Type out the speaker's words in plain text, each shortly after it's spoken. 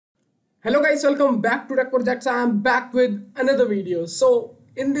Hello guys, welcome back to Tech Projects. I am back with another video. So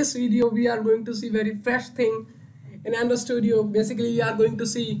in this video we are going to see very fresh thing in Android Studio. Basically we are going to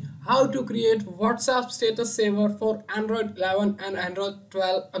see how to create WhatsApp status saver for Android 11 and Android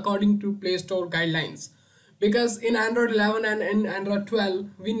 12 according to Play Store guidelines. Because in Android 11 and in Android 12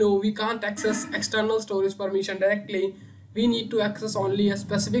 we know we can't access external storage permission directly. We need to access only a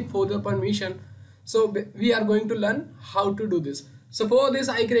specific folder permission. So we are going to learn how to do this. So for this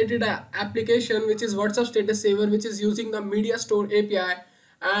I created an application which is WhatsApp status saver, which is using the media store API,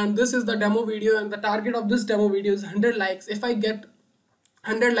 and this is the demo video, and the target of this demo video is 100 likes. If I get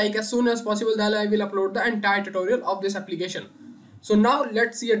 100 likes as soon as possible, then I will upload the entire tutorial of this application. So now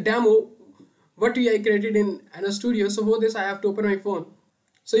let's see a demo what I created in Android Studio. So for this I have to open my phone.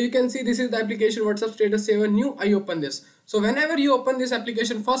 So you can see this is the application WhatsApp status saver new. I open this. So whenever you open this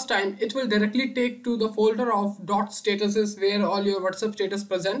application first time, it will directly take to the folder of dot statuses where all your WhatsApp status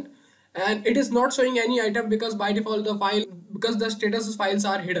present, and it is not showing any item because by default the status files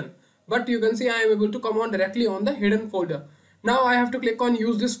are hidden. But you can see I am able to come on directly on the hidden folder. Now I have to click on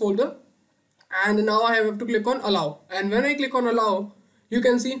use this folder, and now I have to click on allow, and when I click on allow, you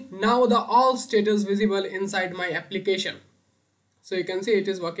can see now the all status visible inside my application. So you can see it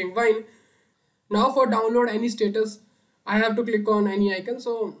is working fine. Now for download any status, I have to click on any icon,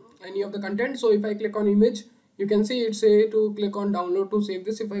 so any of the content. So if I click on image, you can see it say to click on download to save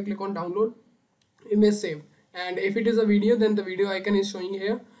this. If I click on download, image save. And if it is a video, then the video icon is showing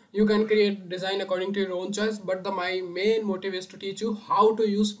here. You can create design according to your own choice, but my main motive is to teach you how to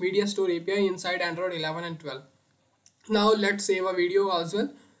use media store API inside Android 11 and 12. Now let's save a video as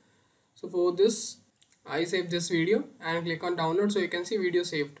well. So for this I save this video and click on download, so you can see video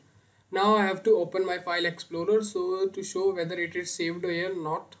saved. Now I have to open my file explorer so to show whether it is saved here or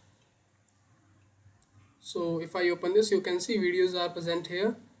not. So if I open this, you can see videos are present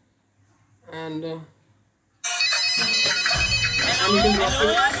here, and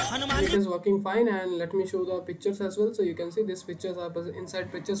it is working fine. And let me show the pictures as well. So you can see these pictures are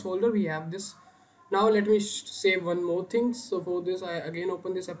inside pictures folder. We have this. Now let me save one more thing. So for this I again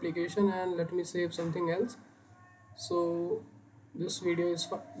open this application and let me save something else. So this video is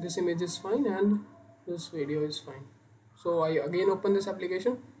this image is fine and this video is fine. So I again open this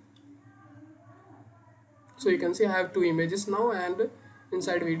application. So you can see I have two images now, and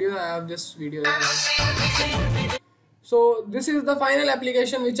inside video I have this video as well. So this is the final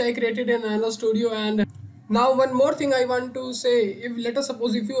application which I created in Android Studio. And now one more thing I want to say, if let us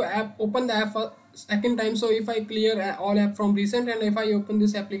suppose if you open the app for second time, so if I clear all app from recent and if I open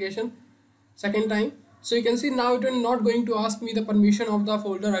this application second time, so you can see now it will not going to ask me the permission of the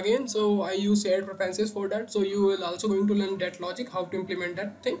folder again. So I use shared preferences for that. So you will also going to learn that logic, how to implement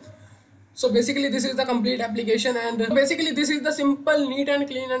that thing. So basically this is the complete application, and basically this is the simple, neat and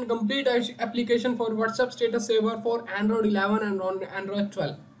clean and complete application for WhatsApp status saver for Android 11 and on Android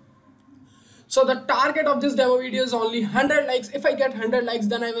 12. So the target of this demo video is only 100 likes. If I get 100 likes,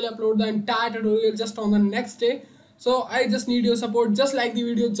 then I will upload the entire tutorial just on the next day. So I just need your support. Just like the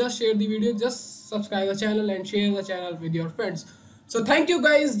video, just share the video, just subscribe the channel and share the channel with your friends. So thank you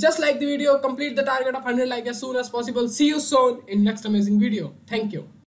guys. Just like the video, complete the target of 100 likes as soon as possible. See you soon in next amazing video. Thank you.